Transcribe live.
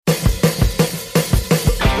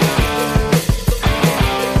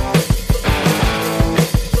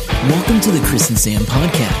Welcome to the Chris and Sam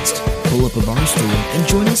podcast. Pull up a bar stool and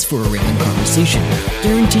join us for a random conversation,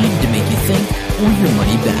 guaranteed to make you think or your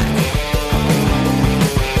money back.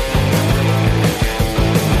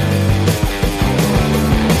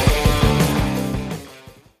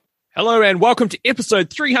 Hello and welcome to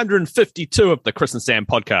episode 352 of the Chris and Sam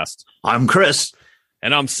podcast. I'm Chris.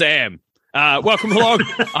 And I'm Sam. Welcome along.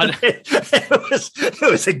 it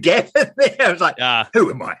was a gap in there. I was like,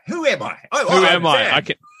 who am I? Who am I? Who am I?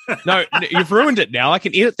 No, you've ruined it now. I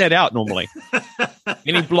can edit that out normally.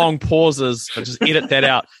 Any long pauses, I just edit that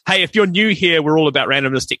out. Hey, if you're new here, we're all about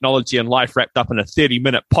randomness, technology, and life wrapped up in a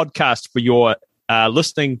 30-minute podcast for your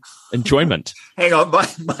listening enjoyment. Hang on,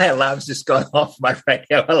 my alarm's just gone off, my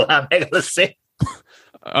radio alarm. Hang on a sec.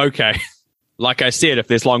 Okay. Like I said, if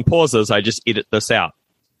there's long pauses, I just edit this out.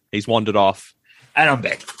 He's wandered off. And I'm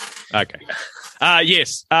back. Okay.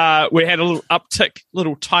 Yes, we had a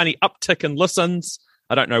little tiny uptick in listens.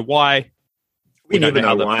 I don't know why. We never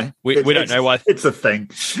know why. We don't know why. It's a thing.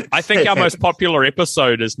 I think our most popular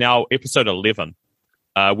episode is now episode 11,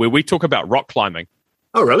 where we talk about rock climbing.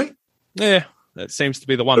 Oh, really? Yeah, that seems to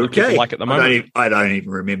be the one that people like at the moment. I don't even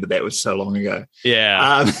remember. That was so long ago.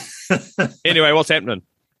 Yeah. Anyway, what's happening?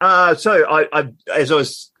 So I, as I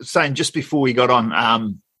was saying just before we got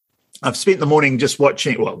on, I've spent the morning just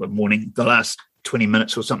watching, the last 20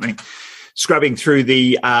 minutes or something, scrubbing through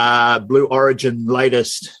the Blue Origin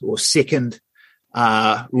latest or second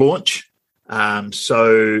launch.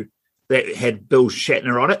 So that had Bill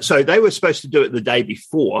Shatner on it. So they were supposed to do it the day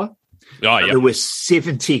before. Oh, yeah. There were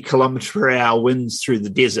 70 kilometre per hour winds through the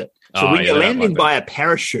desert. So when you're landing by a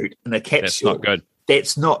parachute in a capsule, that's not good.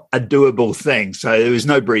 That's not a doable thing. So there was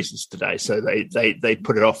no breezes today. So they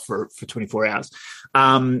put it off for 24 hours.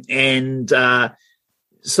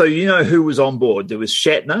 So you know who was on board? There was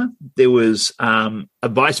Shatner. There was a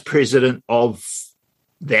vice president of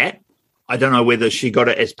that. I don't know whether she got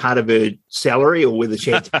it as part of her salary or whether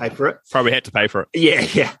she had to pay for it. Probably had to pay for it.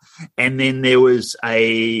 Yeah. And then there was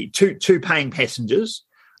two paying passengers.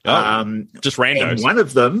 Just randos. And one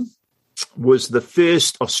of them was the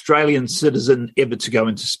first Australian citizen ever to go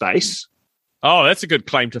into space. Oh, that's a good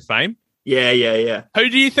claim to fame. Yeah. Who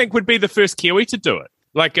do you think would be the first Kiwi to do it?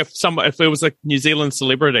 Like if there was a New Zealand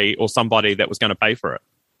celebrity or somebody that was going to pay for it?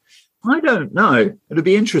 I don't know. It'll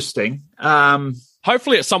be interesting.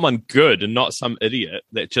 Hopefully it's someone good and not some idiot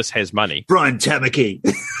that just has money. Brian Tamaki.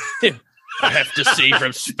 I have to see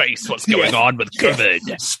from space what's going on with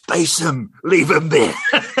COVID. Space him. Leave him there.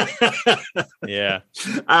 Yeah.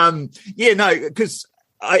 Because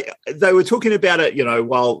they were talking about it,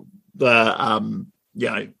 while the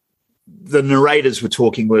narrators were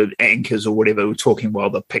talking with anchors or whatever, were talking while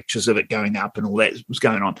the pictures of it going up and all that was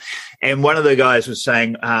going on. And one of the guys was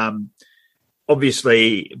saying,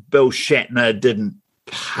 obviously, Bill Shatner didn't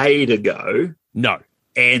pay to go. No.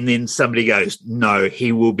 And then somebody goes, no,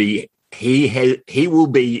 he will be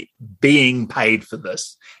being paid for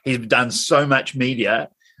this. He's done so much media.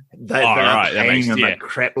 They're paying him a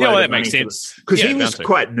crap load of money. That makes sense. Because he was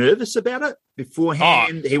quite nervous about it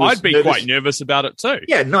beforehand. I'd be quite nervous about it too.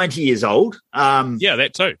 Yeah, 90 years old. Yeah,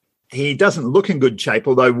 that too. He doesn't look in good shape,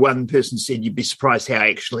 although one person said you'd be surprised how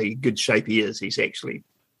actually good shape he is. He's actually...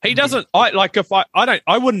 He doesn't. I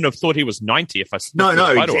wouldn't have thought he was 90 if I. No,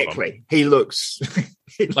 exactly. He looks.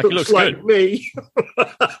 he looks like good. Me.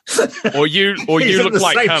 or you look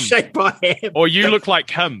like him. Shape I am. Or you look like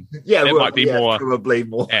him. Yeah, that might be probably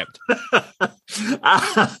more apt.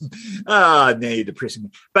 Now you're depressing me.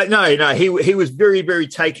 But no, he was very, very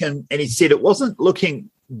taken, and he said it wasn't looking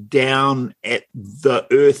down at the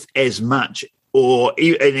Earth as much, and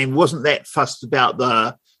he wasn't that fussed about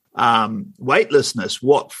the weightlessness.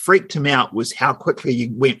 What freaked him out was how quickly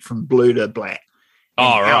you went from blue to black.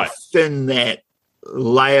 How thin that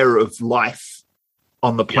layer of life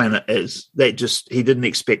on the planet is. That he didn't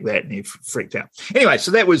expect that, and he freaked out. Anyway,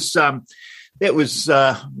 so that was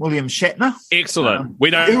William Shatner. Excellent.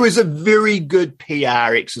 It was a very good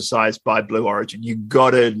PR exercise by Blue Origin. You got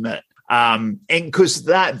to admit. And because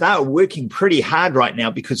they're working pretty hard right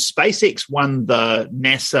now because SpaceX won the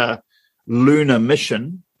NASA lunar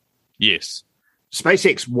mission. Yes.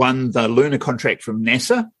 SpaceX won the lunar contract from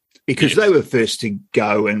NASA because they were first to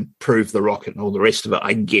go and prove the rocket and all the rest of it,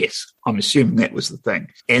 I guess. I'm assuming that was the thing.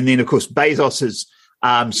 And then, of course, Bezos has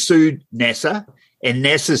sued NASA, and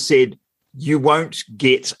NASA said, you won't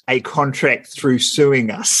get a contract through suing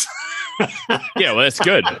us. Yeah, well, that's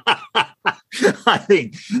good. I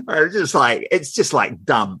think it's just like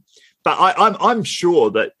dumb. But I'm sure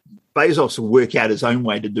that Bezos will work out his own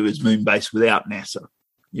way to do his moon base without NASA.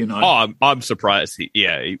 I'm surprised.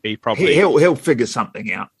 He probably he'll figure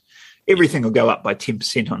something out. everything will go up by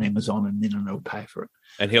 10% on Amazon, and then it'll pay for it.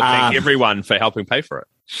 And he'll thank everyone for helping pay for it.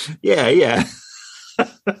 Yeah.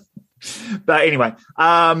 But anyway,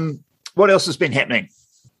 what else has been happening?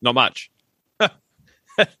 Not much.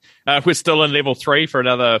 We're still in level 3 for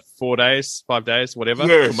another 4 days, 5 days, whatever.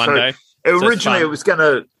 Yeah, Monday. Originally, it was going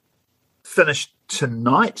to finish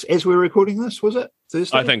tonight as we're recording this, was it?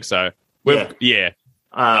 Thursday? I think so. Yeah.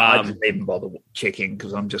 I didn't even bother checking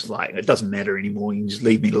because I'm just like, it doesn't matter anymore. You can just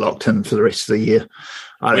leave me locked in for the rest of the year.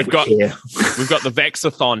 I don't care. We've got the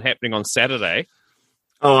Vaxathon happening on Saturday.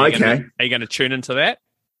 Oh, okay. Are you going to tune into that?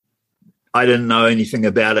 I didn't know anything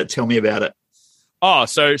about it. Tell me about it. Oh,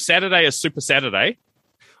 so Saturday is Super Saturday.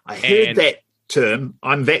 I heard that term.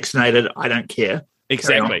 I'm vaccinated. I don't care.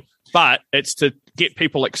 Exactly. But it's to get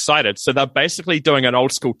people excited. So they're basically doing an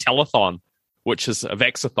old school telethon, which is a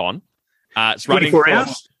Vaxathon. It's 24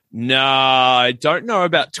 hours? No, I don't know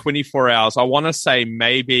about 24 hours. I want to say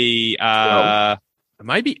maybe 8 off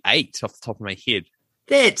the top of my head.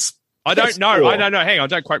 I don't know. Hang on.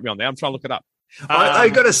 Don't quote me on that. I'm trying to look it up. I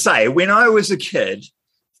got to say, when I was a kid,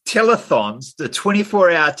 telethons, the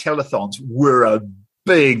 24-hour telethons were a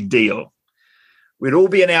big deal. We'd all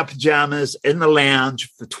be in our pajamas in the lounge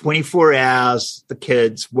for 24 hours, the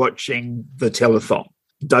kids watching the telethon,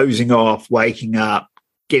 dozing off, waking up,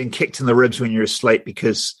 getting kicked in the ribs when you're asleep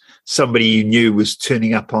because somebody you knew was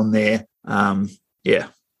turning up on there. Yeah.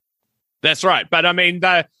 That's right. But, I mean,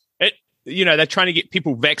 they're trying to get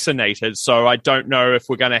people vaccinated, so I don't know if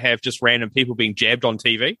we're going to have just random people being jabbed on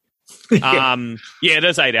TV. It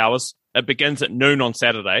is 8 hours. It begins at noon on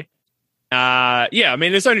Saturday. I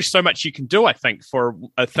mean, there's only so much you can do, I think, for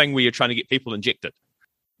a thing where you're trying to get people injected.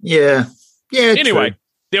 Yeah. Anyway,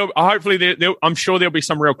 hopefully, I'm sure there'll be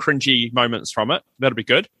some real cringy moments from it. That'll be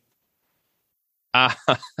good.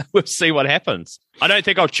 We'll see what happens. I don't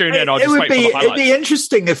think I'll tune in. I'll just wait for the highlights. It'd be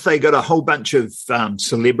interesting if they got a whole bunch of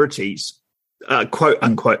celebrities, quote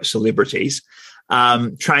unquote celebrities,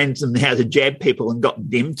 trained them how to jab people and got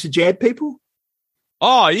them to jab people.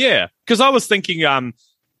 Oh yeah, because I was thinking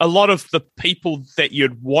a lot of the people that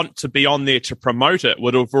you'd want to be on there to promote it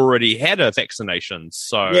would have already had a vaccination.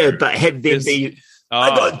 So yeah, but have them be. I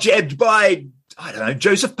got jabbed by, I don't know,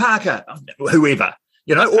 Joseph Parker, whoever.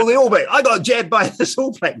 Or they all be, I got jabbed by this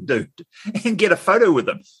All Black dude, and get a photo with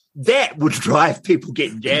them. That would drive people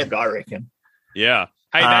getting jabbed, I reckon. Yeah.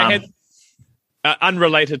 Hey, they had,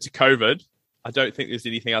 unrelated to COVID, I don't think there's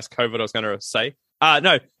anything else COVID I was going to say.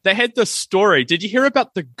 No, they had this story. Did you hear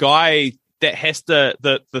about the guy that has to,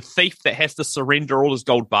 the thief that has to surrender all his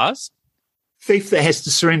gold bars? Thief that has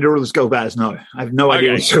to surrender all his gold bars? No, I have no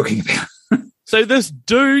idea what you're talking about. So this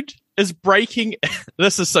dude is breaking,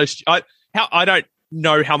 this is so, I don't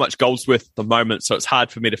know how much gold's worth at the moment, so it's hard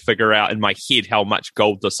for me to figure out in my head how much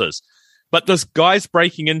gold this is. But this guy's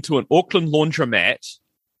breaking into an Auckland laundromat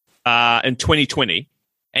in 2020,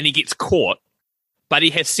 and he gets caught, but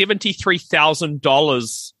he has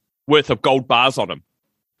 $73,000 worth of gold bars on him.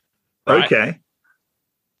 Right? Okay.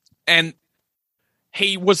 And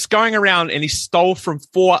he was going around and he stole from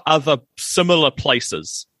 4 other similar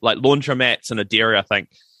places, like laundromats and a dairy, I think.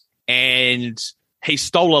 And he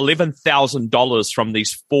stole $11,000 from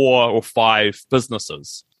these 4 or 5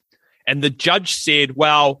 businesses. And the judge said,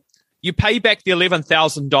 well, you pay back the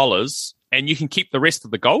 $11,000 and you can keep the rest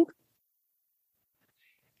of the gold.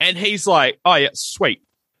 And he's like, oh, yeah, sweet.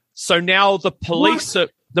 So now the police have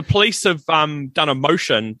done a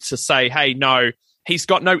motion to say, hey, no, he's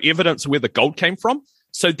got no evidence of where the gold came from.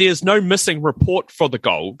 So there's no missing report for the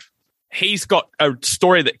gold. He's got a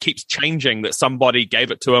story that keeps changing that somebody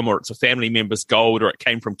gave it to him, or it's a family member's gold, or it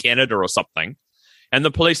came from Canada or something. And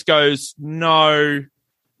the police goes, no.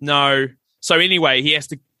 So anyway, he has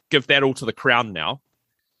to give that all to the Crown now.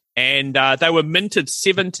 And they were minted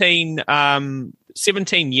 17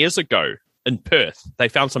 years ago in Perth. They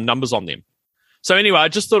found some numbers on them. So anyway, I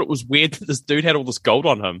just thought it was weird that this dude had all this gold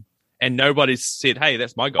on him and nobody said, hey,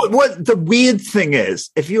 that's my gold. What the weird thing is,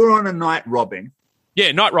 if you're on a night robbing,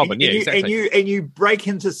 yeah, night robbing. Exactly. And you break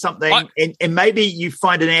into something, and maybe you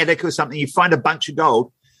find an attic or something. You find a bunch of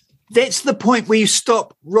gold. That's the point where you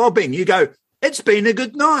stop robbing. You go, it's been a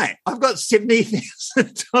good night. I've got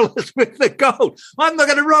 $70,000 worth of gold. I'm not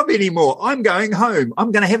going to rob anymore. I'm going home.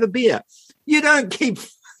 I'm going to have a beer. You don't keep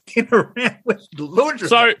fucking around with laundry.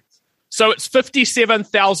 So it's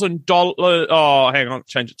 $57,000. Oh, hang on,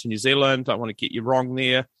 change it to New Zealand. Don't want to get you wrong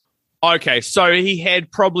there. Okay, so he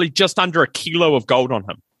had probably just under 1 kilo of gold on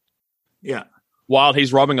him. Yeah. While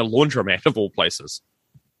he's robbing a laundromat of all places.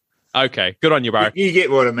 Okay, good on you, Barry. You get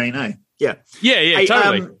what I mean, eh? Yeah. Yeah, hey,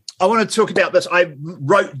 totally. I want to talk about this. I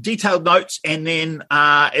wrote detailed notes, and then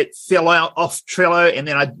it fell out off Trello, and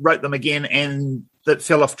then I wrote them again, and that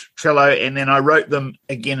fell off Trello, and then I wrote them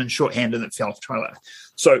again in shorthand, and it fell off Trello.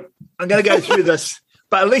 So I'm going to go through this,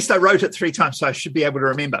 but at least I wrote it 3 times, so I should be able to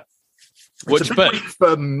remember. Which it's a bit? big week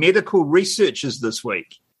for medical researchers this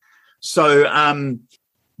week. So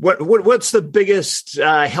what's the biggest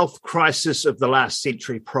health crisis of the last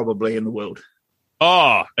century probably in the world?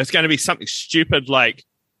 Oh, it's going to be something stupid like,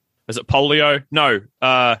 is it polio? No,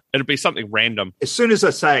 it'll be something random. As soon as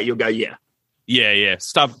I say it, you'll go, yeah. Yeah.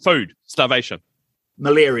 Starvation.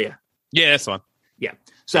 Malaria. Yeah, that's the one. Yeah.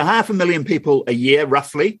 So 500,000 people a year,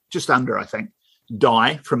 roughly, just under, I think,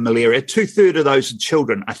 die from malaria. 2/3 of those are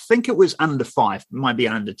children. I think it was under 5, it might be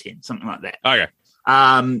under 10, something like that. Okay.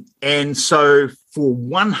 And so for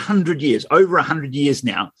 100 years, over 100 years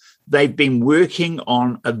now, they've been working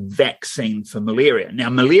on a vaccine for malaria. Now,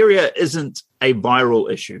 malaria isn't a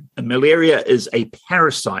viral issue. Malaria is a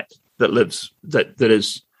parasite that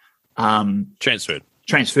is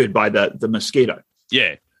transferred by the mosquito.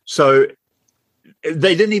 Yeah. So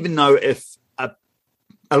they didn't even know if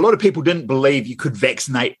a lot of people didn't believe you could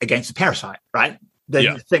vaccinate against a parasite, right? They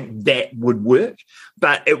didn't think that would work,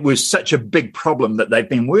 but it was such a big problem that they've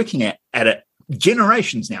been working at it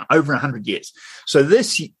generations now, over 100 years. So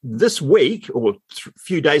this week, or a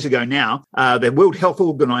few days ago now, the World Health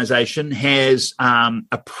Organization has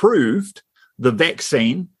approved the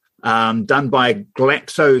vaccine done by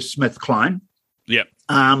GlaxoSmithKline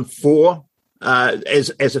for as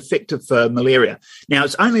effective for malaria. Now,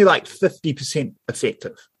 it's only like 50%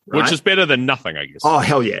 effective. Right? Which is better than nothing, I guess. Oh,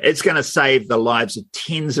 hell yeah. It's going to save the lives of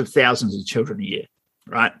tens of thousands of children a year,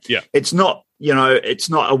 right? Yeah. It's not, it's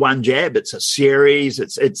not a one jab. It's a series.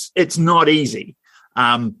 It's not easy,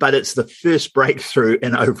 but it's the first breakthrough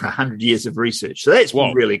in over 100 years of research. So that's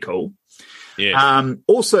really cool. Yeah.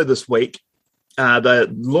 Also this week, they're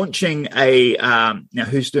launching now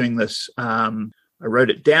who's doing this? I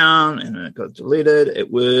wrote it down and it got deleted.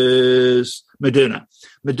 It was Moderna.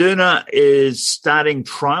 Moderna is starting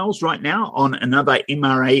trials right now on another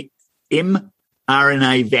mRNA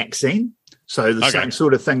vaccine. So the same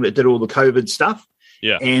sort of thing that did all the COVID stuff.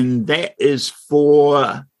 Yeah. And that is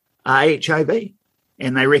for HIV.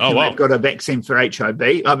 And they reckon they've got a vaccine for HIV.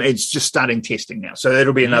 It's just starting testing now. So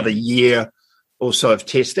it'll be another year or so of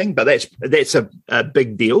testing, but that's a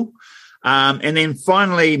big deal. And then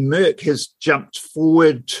finally, Merck has jumped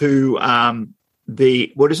forward to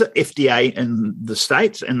FDA in the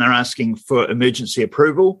States, and they're asking for emergency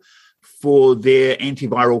approval for their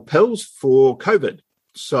antiviral pills for COVID.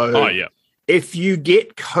 So if you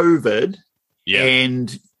get COVID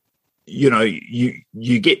and,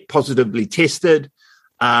 you get positively tested,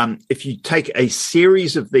 if you take a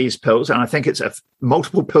series of these pills, and I think it's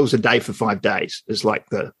multiple pills a day for 5 days is like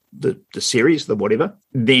the series, the whatever,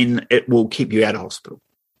 then it will keep you out of hospital.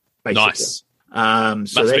 Basically. Nice.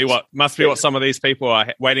 Must be what some of these people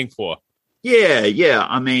are waiting for. Yeah.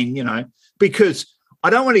 I mean, because I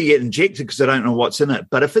don't want to get injected because I don't know what's in it.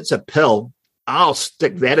 But if it's a pill, I'll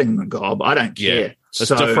stick that in the gob. I don't care. Yeah. It's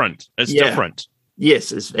different. It's different.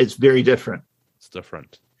 Yes, it's very different. It's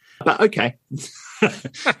different. But okay.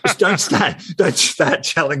 Just don't start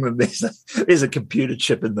telling them there's a computer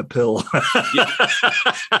chip in the pill.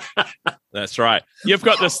 That's right. You've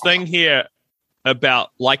got this thing here about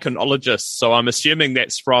lichenologists, so I'm assuming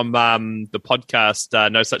that's from the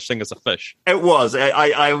podcast No Such Thing as a Fish. It was.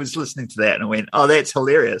 I was listening to that and I went, oh, that's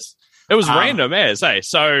hilarious. It was random as, eh?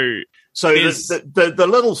 So the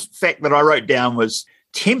little fact that I wrote down was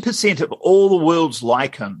 10% of all the world's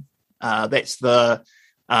lichen. That's the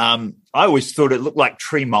I always thought it looked like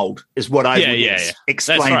tree mold is what I would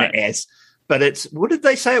explain it as. But it's, what did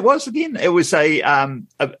they say it was again? It was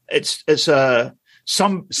it's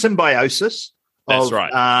some symbiosis of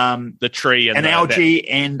the tree and an algae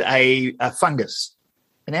and a fungus.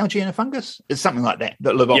 An algae and a fungus? It's something like that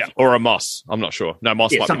live off. Yeah, or a moss. I'm not sure. No,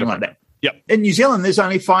 moss might something be like that. Yep. In New Zealand, there's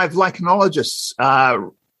only 5 lichenologists,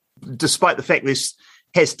 despite the fact this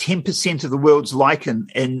has 10% of the world's lichen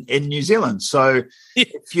in New Zealand. So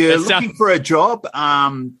if you're looking for a job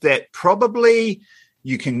that probably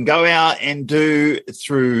you can go out and do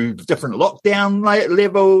through different lockdown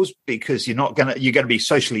levels because you're going to be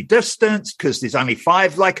socially distanced because there's only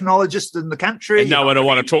 5 lichenologists in the country. And no one will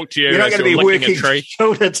want to talk to you. You're not going to be working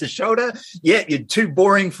shoulder to shoulder. Yeah, you're too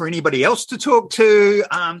boring for anybody else to talk to.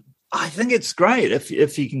 I think it's great if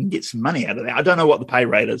you can get some money out of that. I don't know what the pay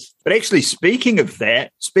rate is. But actually, speaking of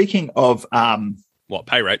what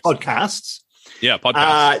pay rates? Podcasts. Yeah,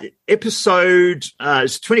 podcast. Episode,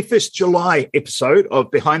 it's 21st July episode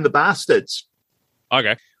of Behind the Bastards.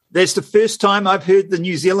 Okay. That's the first time I've heard a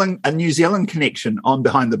New Zealand connection on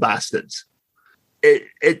Behind the Bastards.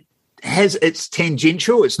 It has its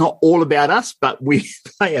tangential. It's not all about us, but we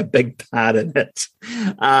play a big part in it.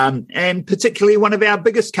 And particularly one of our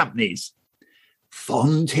biggest companies,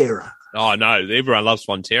 Fonterra. Oh, no, everyone loves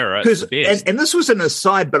Fonterra. It's the best. And this was an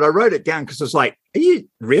aside, but I wrote it down because I was like, are you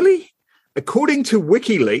really? According to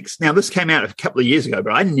WikiLeaks, now this came out a couple of years ago,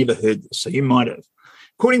 but I never heard this, so you might have.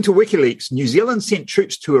 According to WikiLeaks, New Zealand sent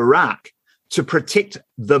troops to Iraq to protect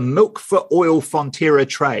the milk for oil Fonterra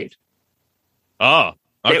trade. Oh,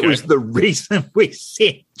 okay. That was the reason we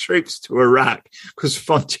sent troops to Iraq, because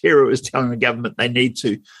Fonterra was telling the government they need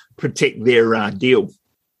to protect their deal.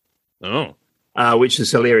 Oh. Which is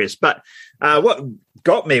hilarious. But what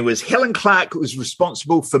got me was Helen Clark was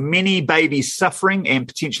responsible for many babies suffering and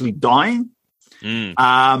potentially dying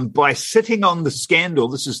by sitting on the scandal.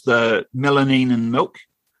 This is the melanine in milk.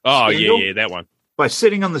 Oh, scandal. yeah, that one. By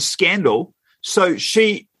sitting on the scandal. So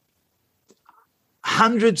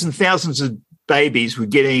hundreds and thousands of babies were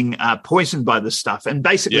getting poisoned by this stuff. And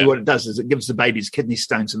basically what it does is it gives the babies kidney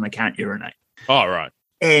stones and they can't urinate. Oh, right.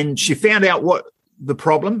 And she found out what the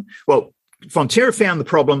problem. Well, Fonterra found the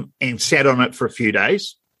problem and sat on it for a few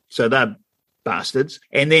days. So they're bastards.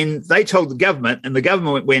 And then they told the government, and the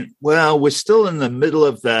government went, well, we're still in the middle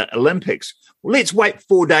of the Olympics. Well, let's wait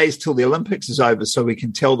 4 days till the Olympics is over so we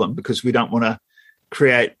can tell them, because we don't want to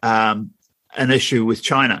create an issue with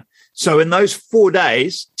China. So in those 4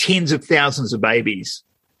 days, tens of thousands of babies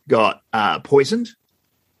got poisoned.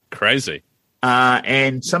 Crazy.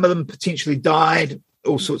 And some of them potentially died,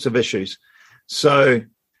 all sorts of issues. So...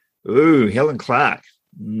 Ooh, Helen Clark,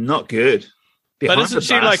 not good. But isn't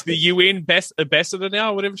she like the UN ambassador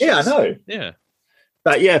now, or whatever she is? I know. Yeah.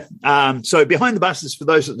 But so Behind the Bastards, for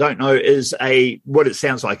those that don't know, is what it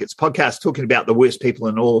sounds like. It's a podcast talking about the worst people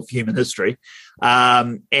in all of human history.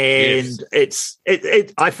 And yes.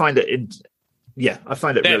 I find it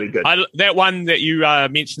really good. That one that you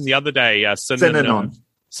mentioned the other day,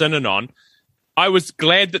 Synanon. I was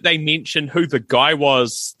glad that they mentioned who the guy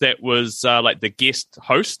was that was like the guest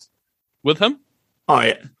host with him. Oh,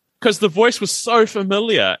 yeah. Because the voice was so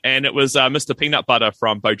familiar, and it was Mr. Peanut Butter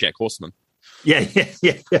from BoJack Horseman. Yeah.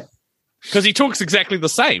 Because he talks exactly the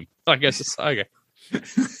same. I guess it's okay.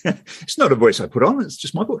 It's not a voice I put on. It's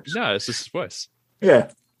just my voice. No, it's just his voice.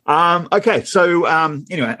 Yeah. Okay. So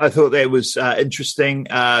anyway, I thought that was interesting.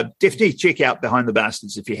 Definitely check out Behind the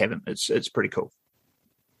Bastards if you haven't. It's pretty cool.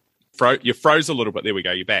 You froze a little bit. There we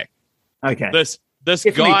go. You're back. Okay. This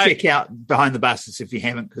Definitely guy. Check out Behind the Bastards if you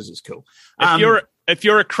haven't, because it's cool. If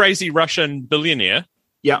you're a crazy Russian billionaire,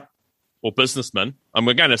 or businessman, and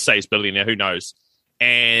we're going to say he's billionaire, who knows,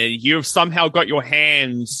 and you've somehow got your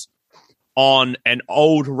hands on an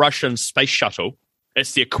old Russian space shuttle,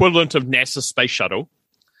 it's the equivalent of NASA's space shuttle.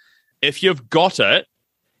 If you've got it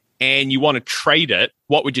and you want to trade it,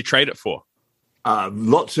 what would you trade it for?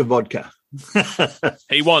 Lots of vodka.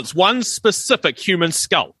 He wants one specific human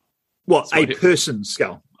skull. What, a person's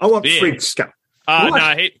skull? I want Fred's skull.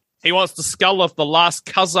 No, he wants the skull of the last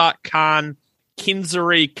Kazakh Khan,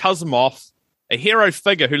 Kenzari Kazimov, a hero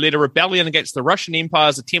figure who led a rebellion against the Russian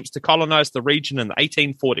Empire's attempts to colonize the region in the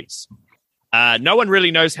 1840s. No one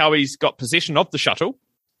really knows how he's got possession of the shuttle,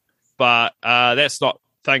 but that's not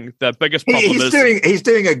thing. The biggest problem he's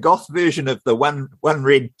doing a goth version of the one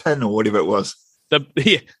red pin or whatever it was.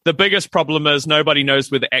 The biggest problem is nobody knows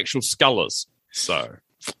where the actual skull is. So,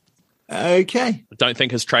 okay, I don't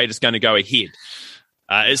think his trade is going to go ahead.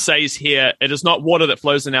 It says here, it is not water that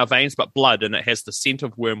flows in our veins, but blood, and it has the scent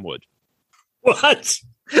of wormwood. What?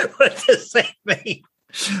 What does that mean?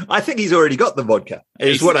 I think he's already got the vodka.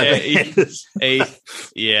 Is what I mean.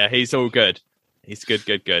 He's all good. He's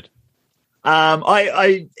good.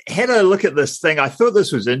 I had a look at this thing. I thought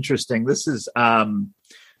this was interesting. This is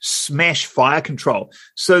Smash Fire Control.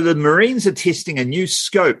 So the Marines are testing a new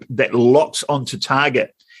scope that locks onto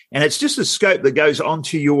target, and it's just a scope that goes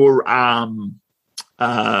onto your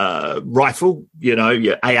rifle, your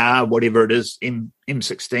AR, whatever it is,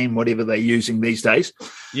 M16, whatever they're using these days.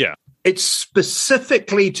 Yeah. It's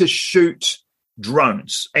specifically to shoot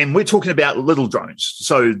drones, and we're talking about little drones.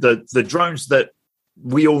 So the drones that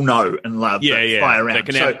we all know and love that fly around.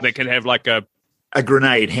 They can have like a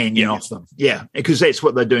grenade hanging off them. Yeah, because that's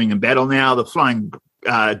what they're doing in battle now. They're flying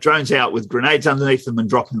drones out with grenades underneath them and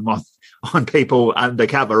dropping them on people under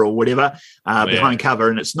cover or whatever, behind cover,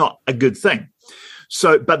 and it's not a good thing.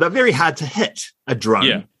 So, but they're very hard to hit a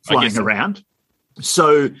drone flying around.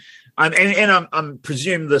 So, I'm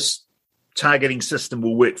presume this targeting system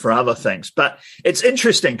will work for other things. But it's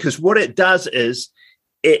interesting because what it does is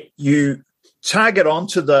you target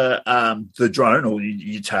onto the drone, or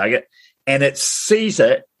you target, and it sees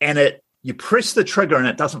it, and you press the trigger and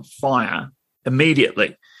it doesn't fire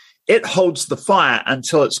immediately. It holds the fire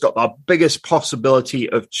until it's got the biggest possibility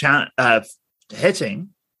of hitting.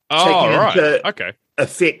 Oh, right. Okay.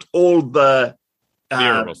 Affect all the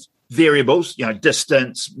variables,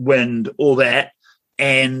 distance, wind, all that,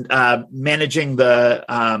 and managing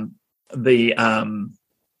the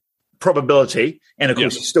probability. And of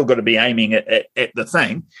course, you've still got to be aiming at the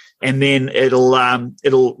thing, and then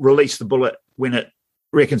it'll release the bullet when it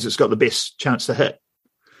reckons it's got the best chance to hit.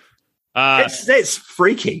 That's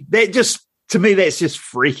freaky. To me, that's just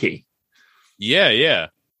freaky. Yeah.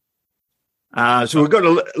 So we've got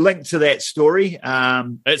a link to that story.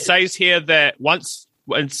 It says here that once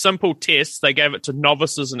in simple tests, they gave it to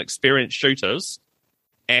novices and experienced shooters,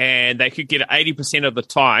 and they could get it 80% of the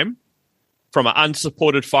time from an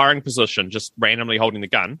unsupported firing position, just randomly holding the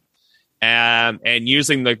gun. And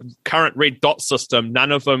using the current red dot system,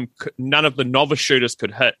 none of the novice shooters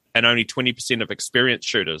could hit, and only 20% of experienced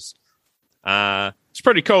shooters. It's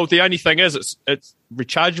pretty cool. The only thing is, it's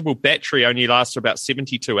rechargeable battery only lasts for about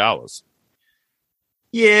 72 hours.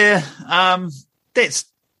 Yeah, that's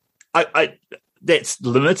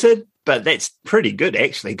limited, but that's pretty good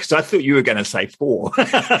actually, because I thought you were going to say 4.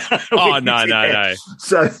 Oh no.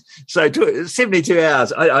 So 72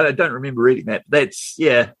 hours. I don't remember reading that. That's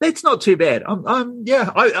not too bad.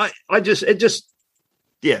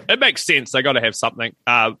 It makes sense. They got to have something,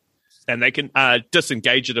 and they can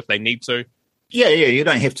disengage it if they need to. Yeah. You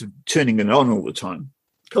don't have to turning it on all the time.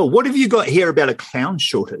 Cool. What have you got here about a clown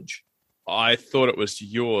shortage? I thought it was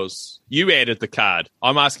yours. You added the card.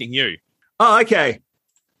 I'm asking you. Oh, okay.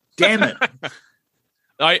 Damn it.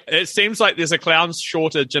 It seems like there's a clown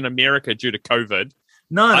shortage in America due to COVID.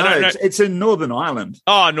 No, it's in Northern Ireland.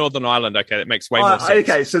 Oh, Northern Ireland. Okay, that makes way more sense.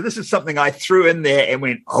 Okay, so this is something I threw in there and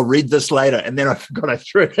went, I'll read this later. And then I forgot I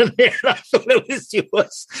threw it in there and I thought it was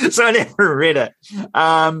yours. So I never read it.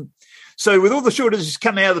 So with all the shortages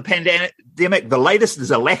coming out of the pandemic, the latest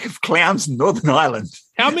is a lack of clowns in Northern Ireland.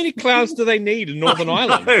 How many clowns do they need in Northern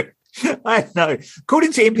Ireland? I know.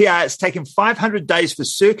 According to NPR, it's taken 500 days for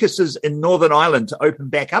circuses in Northern Ireland to open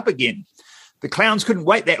back up again. The clowns couldn't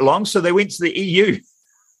wait that long, so they went to the EU.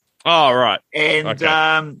 Oh, right. And,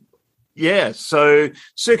 okay. So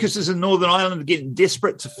circuses in Northern Ireland are getting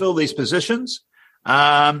desperate to fill these positions.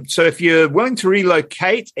 So if you're willing to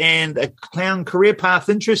relocate and a clown career path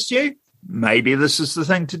interests you, maybe this is the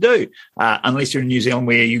thing to do, unless you're in New Zealand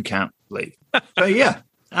where you can't leave. So, yeah.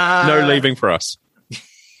 No leaving for us.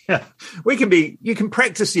 Yeah, you can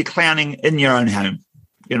practice your clowning in your own home,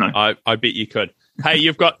 I bet you could. Hey,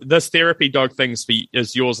 you've got this therapy dog thing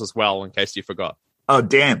is yours as well, in case you forgot. Oh,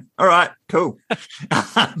 damn. All right, cool.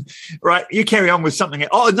 Right, you carry on with something.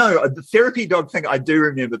 Oh, no, the therapy dog thing I do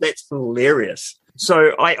remember. That's hilarious.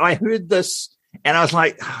 So I heard this and I was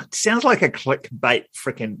like, it sounds like a clickbait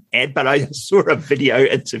freaking ad, but I saw a video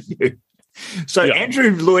interview. So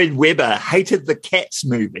Andrew Lloyd Webber hated the Cats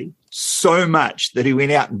movie so much that he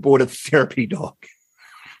went out and bought a therapy dog.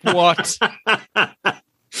 What?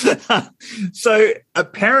 So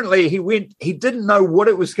apparently he didn't know what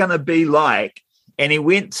it was going to be like, and he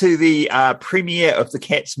went to the premiere of the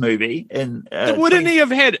Cats movie. Wouldn't he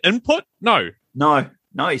have had input? No,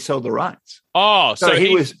 he sold the rights. Oh, so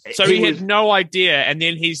he had no idea, and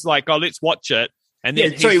then he's like, "Oh, let's watch it." And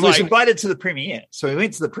then so he was invited to the premiere. So he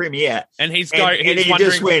went to the premiere, and he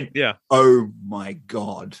just went, "Oh my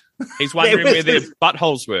god!" He's wondering where their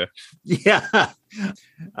buttholes were. Yeah,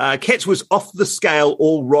 Cats was off the scale,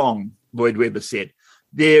 all wrong. Lloyd Webber said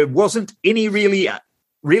there wasn't any really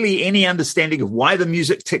any understanding of why the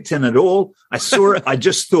music ticked in at all. I saw it. I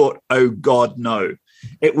just thought, "Oh God, no!"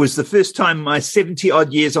 It was the first time in my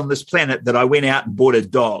 70-odd years on this planet that I went out and bought a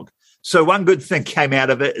dog. So one good thing came out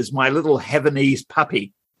of it is my little Havanese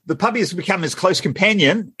puppy. The puppy has become his close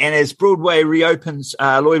companion, and as Broadway reopens,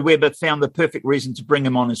 Lloyd Webber found the perfect reason to bring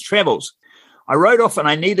him on his travels. I wrote off and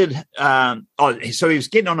I needed so he was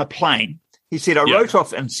getting on a plane. He said, I wrote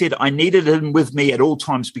off and said I needed him with me at all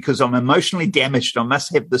times because I'm emotionally damaged. I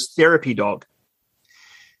must have this therapy dog.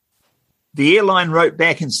 The airline wrote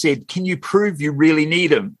back and said, can you prove you really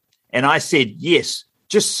need him? And I said, yes.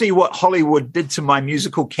 Just see what Hollywood did to my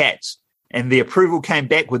musical Cats. And the approval came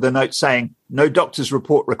back with a note saying, no doctor's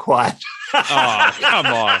report required. Oh, come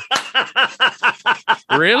on.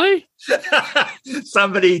 Really?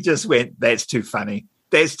 Somebody just went, that's too funny.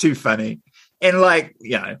 That's too funny. And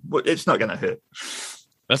it's not going to hurt.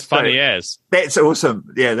 That's funny as. That's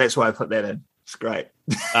awesome. Yeah, that's why I put that in. It's great.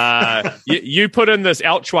 You put in this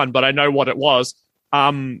ouch one, but I know what it was.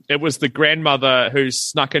 it was the grandmother who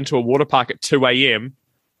snuck into a water park at 2 a.m.,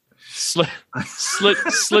 slid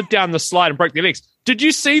down the slide and broke their legs. Did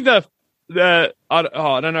you see I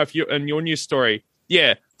don't know if you in your news story.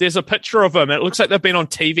 Yeah, there's a picture of them. It looks like they've been on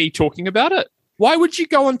TV talking about it. Why would you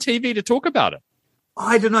go on TV to talk about it?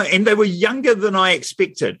 I don't know. And they were younger than I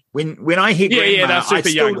expected. When I hear grandma, they're super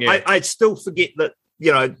young. Yeah. I'd still forget that,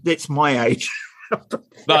 that's my age.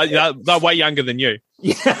 They're way younger than you.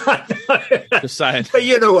 Yeah, I know. Just saying. But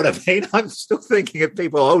you know what I mean. I'm still thinking of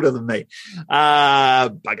people older than me.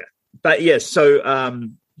 Bugger. But yeah, so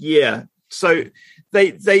so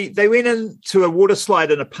they went into a water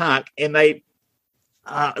slide in a park, and they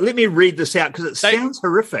let me read this out because it sounds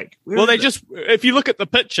horrific. If you look at the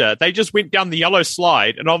picture, they just went down the yellow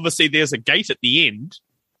slide, and obviously there's a gate at the end,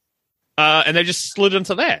 and they just slid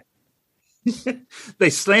into that. They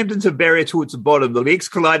slammed into a barrier towards the bottom. The legs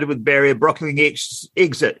collided with barrier, blocking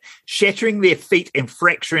exit, shattering their feet and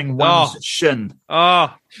fracturing one's shin.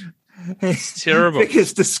 Oh, it's terrible.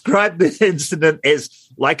 Vickers described the incident as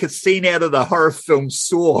like a scene out of the horror film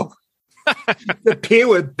Saw. The pair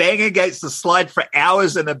were banging against the slide for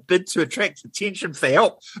hours in a bid to attract attention for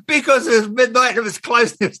help because it was midnight and it was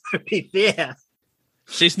close to be there.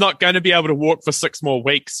 She's not going to be able to walk for 6 more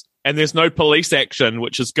weeks, and there's no police action,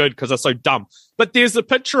 which is good because they're so dumb. But there's a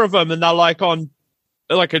picture of them, and they're like on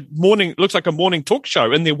like a morning talk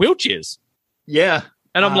show in their wheelchairs. Yeah.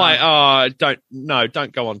 And I'm like,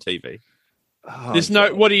 don't go on TV. There's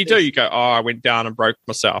no, what do? You go, I went down and broke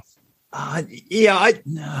myself. I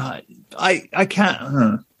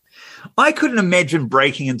can't. I couldn't imagine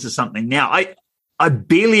breaking into something. Now, I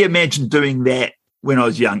barely imagined doing that when I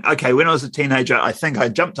was young. Okay, when I was a teenager, I think I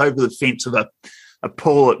jumped over the fence of a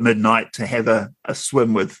pool at midnight to have a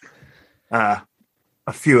swim with a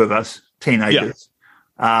few of us teenagers.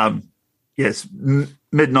 Yeah. Yes,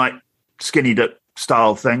 midnight skinny dip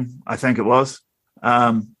style thing, I think it was.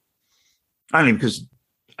 Only because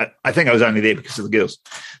I think I was only there because of the girls.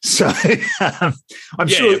 So I'm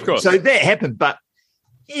sure. Of course. So that happened. But,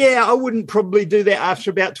 yeah, I wouldn't probably do that after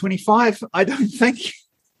about 25, I don't think.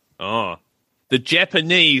 Oh, the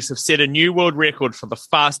Japanese have set a new world record for the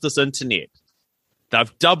fastest internet.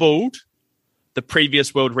 They've doubled the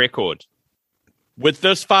previous world record. With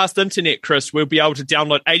this fast internet, Chris, we'll be able to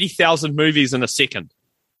download 80,000 movies in a second.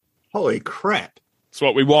 Holy crap. That's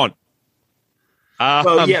what we want.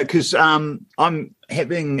 Well, yeah, because I'm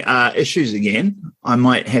having issues again. I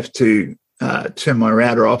might have to turn my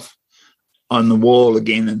router off on the wall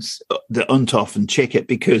again and the UNT and check it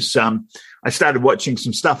because I started watching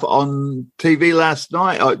some stuff on TV last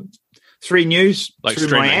night, 3 News like through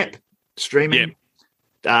streaming. my app, streaming.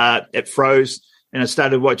 Yeah. It froze, and I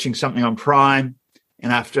started watching something on Prime,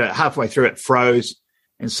 and after halfway through it froze,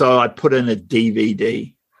 and so I put in a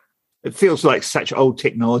DVD. It feels like such old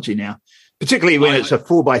technology now. Particularly when it's a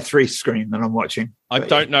 4:3 screen that I'm watching. I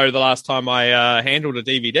don't know the last time I handled a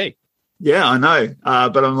DVD. Yeah, I know.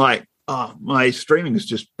 But I'm like, my streaming is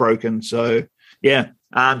just broken. So, yeah.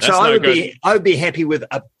 So I would be happy with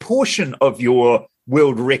a portion of your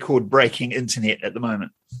world record breaking internet at the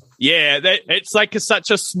moment. Yeah, it's like such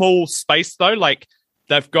a small space, though. Like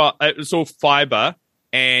it's all fiber,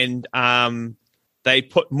 and they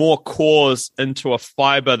put more cores into a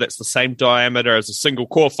fiber that's the same diameter as a single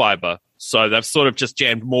core fiber. So they've sort of just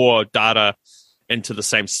jammed more data into the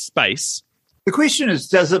same space. The question is,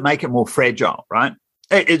 does it make it more fragile, right?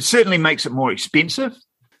 It certainly makes it more expensive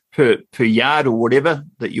per yard or whatever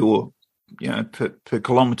that you're, per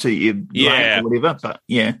kilometre you lay or whatever. But,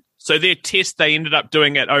 yeah. So their test, they ended up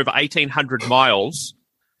doing it over 1,800 miles,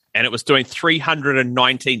 and it was doing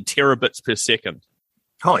 319 terabits per second.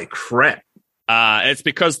 Holy crap. It's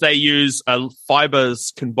because they use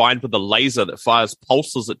fibers combined with a laser that fires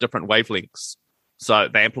pulses at different wavelengths. So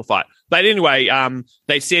they amplify it. But anyway,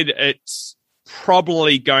 they said it's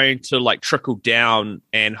probably going to trickle down,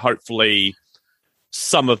 and hopefully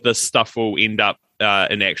some of this stuff will end up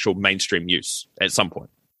in actual mainstream use at some point.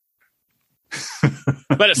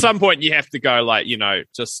 But at some point you have to go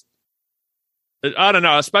just, I don't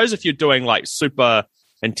know. I suppose if you're doing super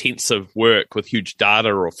intensive work with huge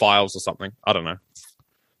data or files or something. I don't know.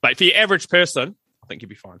 But for your average person, I think you'd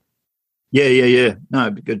be fine. Yeah. No,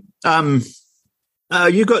 it'd be good.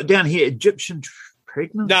 You got down here Egyptian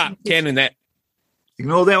pregnant? Nah, canning that.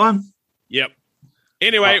 Ignore that one? Yep.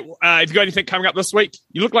 Anyway, have you got anything coming up this week?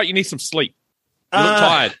 You look like you need some sleep. You look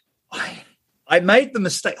tired. I made the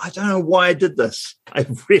mistake. I don't know why I did this. I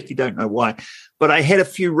really don't know why. But I had a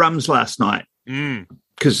few rums last night.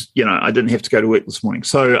 Because, I didn't have to go to work this morning.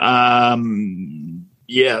 So, that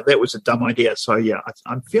was a dumb idea. So, yeah,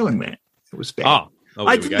 I'm feeling that. It was bad. Oh, Oh,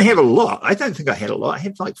 I didn't have a lot. I don't think I had a lot. I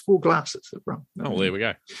had like 4 glasses of rum. Oh, there we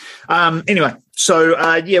go. Anyway, so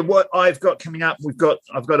what I've got coming up,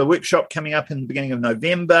 I've got a workshop coming up in the beginning of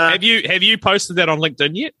November. Have you posted that on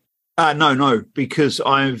LinkedIn yet? No, because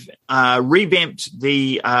I've revamped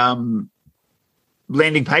the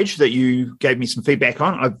landing page that you gave me some feedback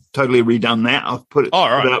on. I've totally redone that. I've put it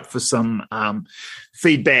up for some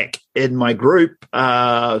feedback in my group. So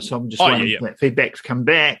I'm just waiting for that feedback to come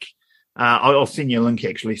back. I'll send you a link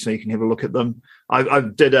actually, so you can have a look at them. I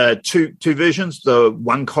did two versions, the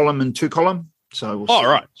 1 column and 2 column. So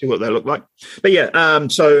we'll see what they look like.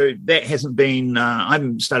 But so that hasn't been. I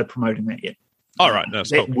haven't started promoting that yet. All right, no,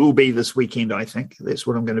 that will be this weekend. I think that's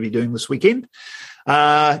what I'm going to be doing this weekend.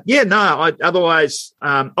 Otherwise,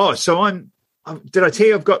 so I'm. Did I tell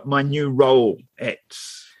you I've got my new role at?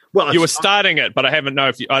 Well, you were starting it, but I don't know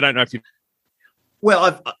if you.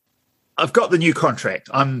 Well, I've got the new contract.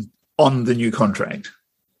 I'm on the new contract.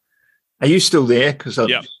 Are you still there? Because I'm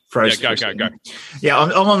frozen. Yeah, go. Yeah,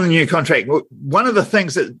 I'm on the new contract. One of the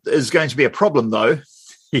things that is going to be a problem, though,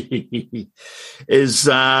 is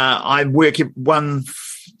I work one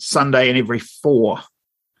Sunday in every 4.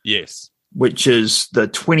 Yes. Which is the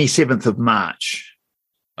 27th of March.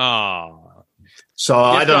 Oh. So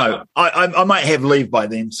I don't know. I might have leave by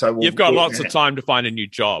then. So you've got lots of time to find a new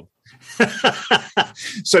job.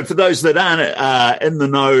 So for those that aren't in the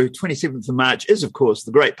know, 27th of March is, of course,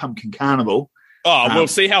 the Great Pumpkin Carnival. Oh, we'll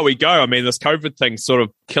see how we go. I mean, this COVID thing's sort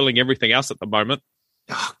of killing everything else at the moment.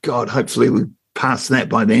 Oh, God, hopefully we'll pass that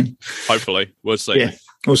by then. Hopefully. We'll see. Yeah,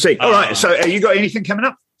 we'll see. All right, so have you got anything coming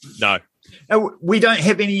up? No. We don't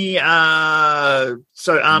have any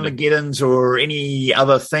Armageddons or any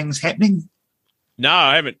other things happening? No,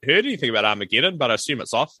 I haven't heard anything about Armageddon, but I assume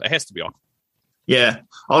it's off. It has to be off. Yeah,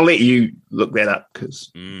 I'll let you look that up.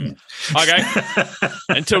 Okay.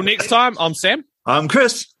 Until next time, I'm Sam. I'm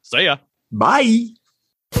Chris. See ya. Bye.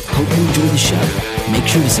 Hope you enjoy the show. Make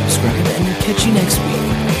sure to subscribe and we'll catch you next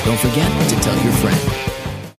week. Don't forget to tell your friend.